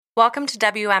Welcome to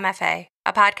WMFA,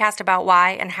 a podcast about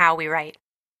why and how we write.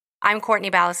 I'm Courtney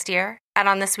Balestier, and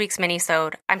on this week's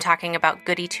mini-sode, I'm talking about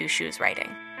goody two-shoes writing.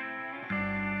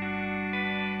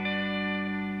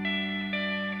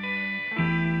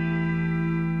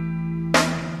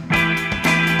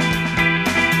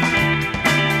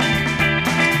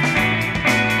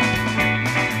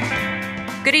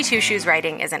 Goody two-shoes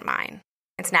writing isn't mine.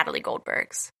 It's Natalie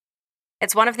Goldberg's.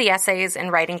 It's one of the essays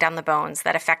in Writing Down the Bones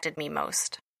that affected me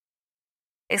most.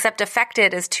 Except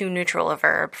affected is too neutral a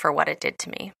verb for what it did to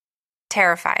me.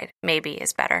 Terrified, maybe,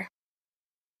 is better.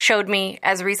 Showed me,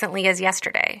 as recently as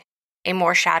yesterday, a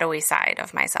more shadowy side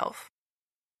of myself.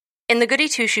 In the goody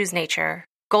two-shoes nature,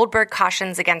 Goldberg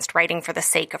cautions against writing for the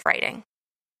sake of writing.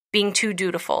 Being too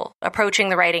dutiful, approaching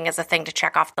the writing as a thing to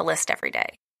check off the list every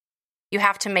day. You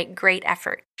have to make great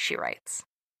effort, she writes.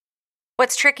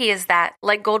 What's tricky is that,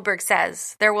 like Goldberg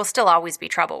says, there will still always be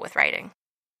trouble with writing.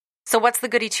 So what's the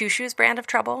goody two-shoes brand of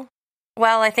trouble?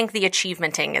 Well, I think the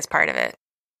achievementing is part of it.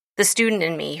 The student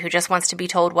in me who just wants to be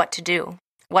told what to do,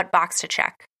 what box to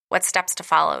check, what steps to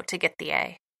follow to get the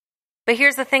A. But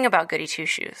here's the thing about goody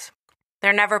two-shoes.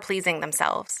 They're never pleasing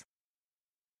themselves.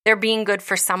 They're being good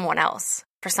for someone else,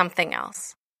 for something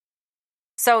else.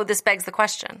 So this begs the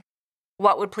question,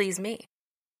 what would please me?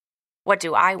 What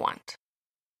do I want?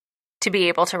 To be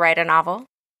able to write a novel?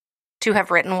 To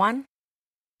have written one?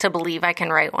 To believe I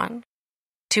can write one?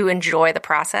 To enjoy the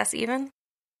process even?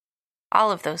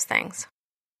 All of those things.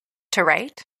 To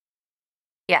write?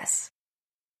 Yes.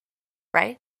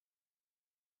 Right?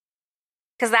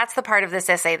 Because that's the part of this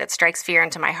essay that strikes fear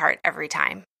into my heart every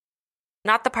time.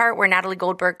 Not the part where Natalie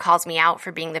Goldberg calls me out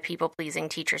for being the people-pleasing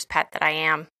teacher's pet that I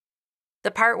am.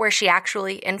 The part where she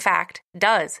actually, in fact,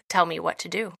 does tell me what to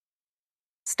do.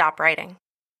 Stop writing.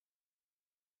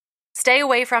 Stay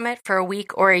away from it for a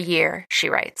week or a year, she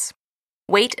writes.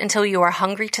 Wait until you are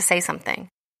hungry to say something,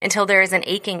 until there is an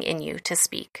aching in you to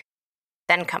speak.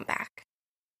 Then come back.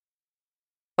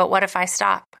 But what if I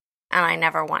stop and I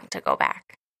never want to go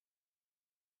back?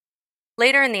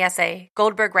 Later in the essay,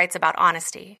 Goldberg writes about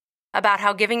honesty, about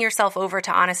how giving yourself over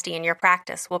to honesty in your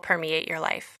practice will permeate your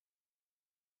life.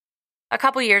 A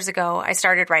couple years ago, I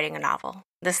started writing a novel,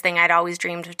 this thing I'd always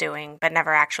dreamed of doing but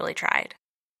never actually tried.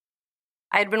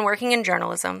 I had been working in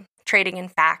journalism, trading in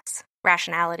facts,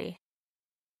 rationality.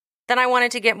 Then I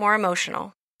wanted to get more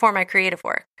emotional for my creative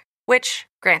work, which,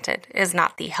 granted, is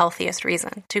not the healthiest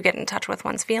reason to get in touch with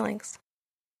one's feelings.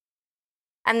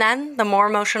 And then, the more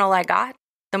emotional I got,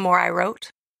 the more I wrote,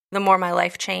 the more my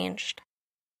life changed.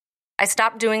 I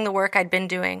stopped doing the work I'd been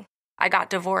doing. I got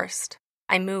divorced.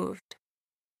 I moved.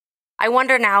 I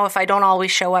wonder now if I don't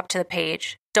always show up to the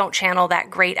page, don't channel that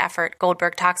great effort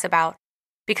Goldberg talks about,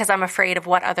 because I'm afraid of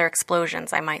what other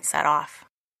explosions I might set off.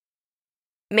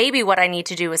 Maybe what I need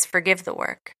to do is forgive the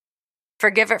work.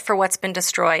 Forgive it for what's been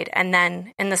destroyed, and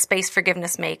then, in the space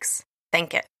forgiveness makes,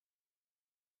 thank it.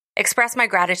 Express my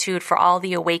gratitude for all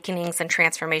the awakenings and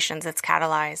transformations it's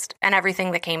catalyzed, and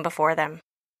everything that came before them.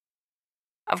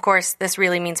 Of course, this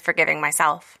really means forgiving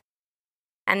myself.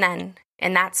 And then,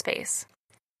 in that space,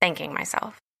 thanking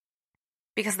myself.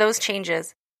 Because those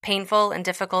changes, painful and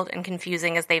difficult and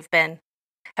confusing as they've been,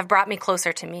 have brought me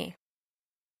closer to me.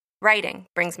 Writing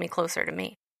brings me closer to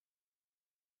me.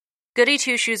 Goody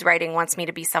two-shoes writing wants me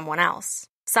to be someone else,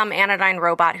 some anodyne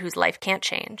robot whose life can't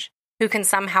change, who can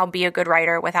somehow be a good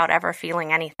writer without ever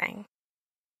feeling anything.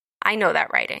 I know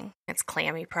that writing, it's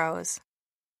clammy prose.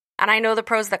 And I know the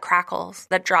prose that crackles,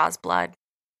 that draws blood.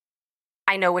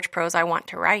 I know which prose I want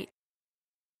to write.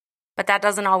 But that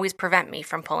doesn't always prevent me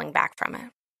from pulling back from it.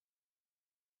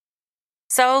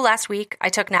 So last week, I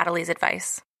took Natalie's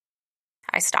advice.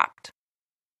 I stopped.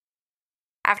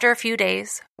 After a few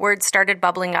days, words started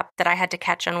bubbling up that I had to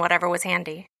catch on whatever was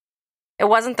handy. It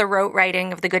wasn't the rote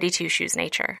writing of the goody two-shoes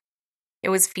nature. It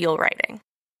was feel writing.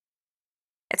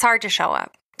 It's hard to show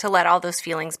up, to let all those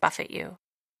feelings buffet you.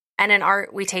 And in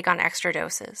art, we take on extra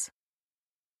doses.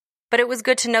 But it was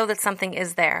good to know that something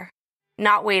is there,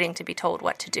 not waiting to be told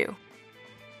what to do,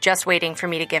 just waiting for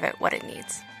me to give it what it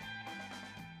needs.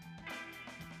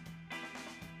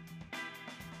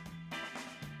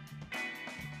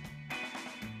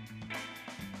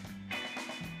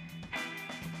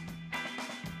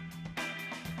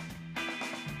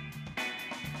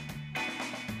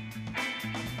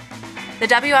 The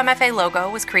WMFA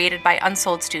logo was created by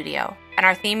Unsold Studio, and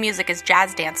our theme music is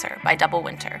Jazz Dancer by Double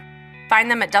Winter. Find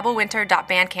them at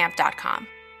doublewinter.bandcamp.com.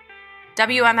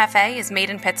 WMFA is made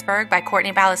in Pittsburgh by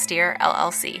Courtney Balestier,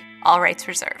 LLC. All rights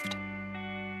reserved.